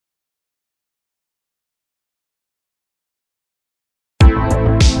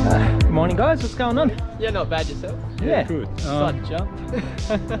morning, guys. What's going on? Yeah, not bad yourself. Yeah. Good. Slight jump.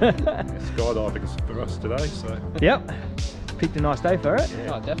 Skydiving's for us today, so. Yep. Picked a nice day for it.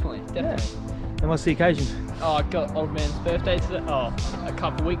 Yeah. Oh, definitely. Yeah. And what's the occasion? Oh, I got old man's birthday today. Oh, a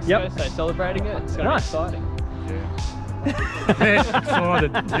couple of weeks ago, so celebrating it. It's gonna be exciting. Yeah,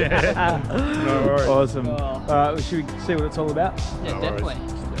 excited. Yeah. No worries. Awesome. Oh. All right, should we see what it's all about? Yeah, No definitely.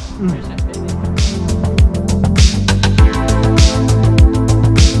 worries. Appreciate being here.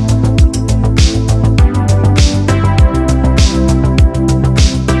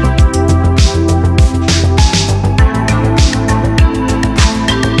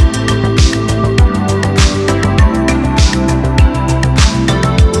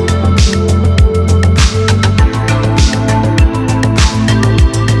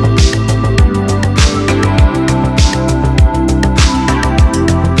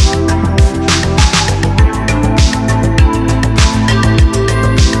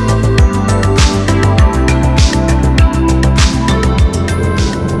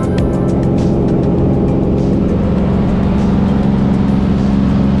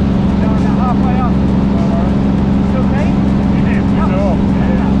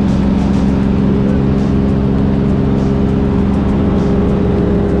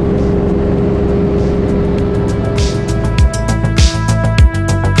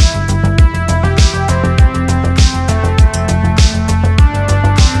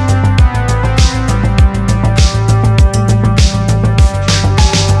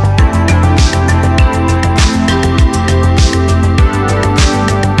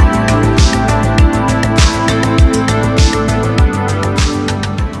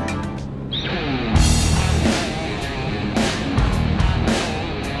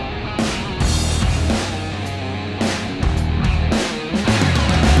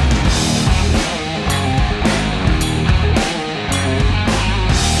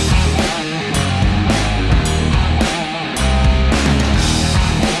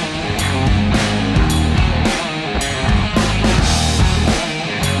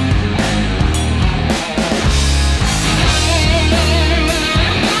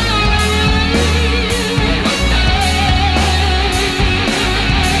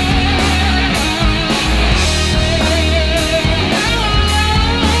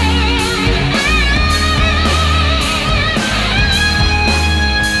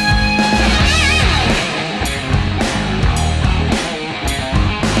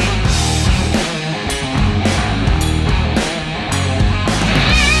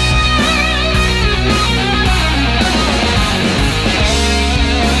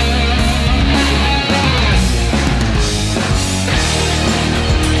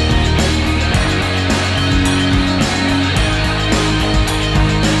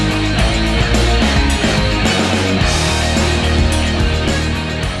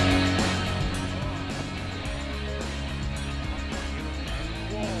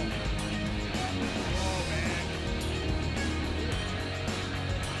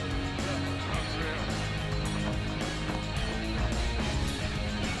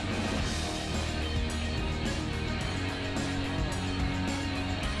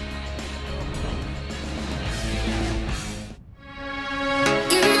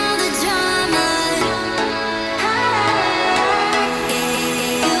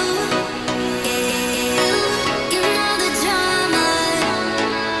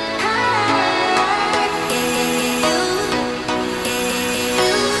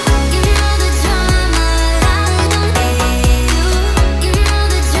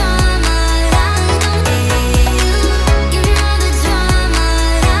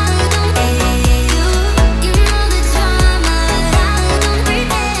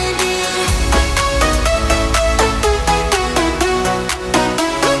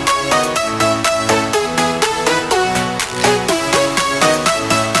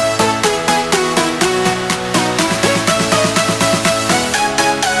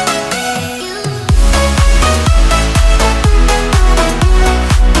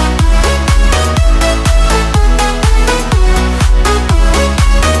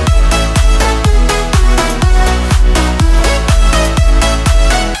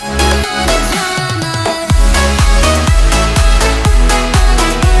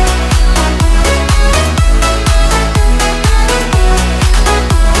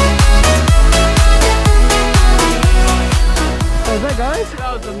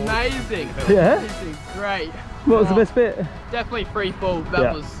 Yeah? Amazing, great. What was the best bit? Definitely free fall.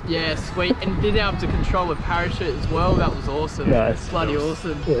 That was, yeah, sweet. And being able to control a parachute as well, that was awesome. Nice. Bloody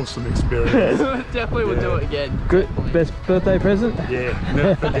awesome. Awesome experience. Definitely would do it again. Good. Definitely. Best birthday present? Yeah,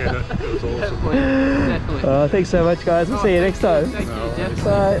 never forget it. It was awesome. Definitely. Thanks so much, guys. We'll see you next time. Thank you, No worries. definitely.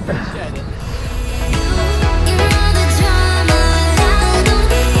 Bye. Appreciate it.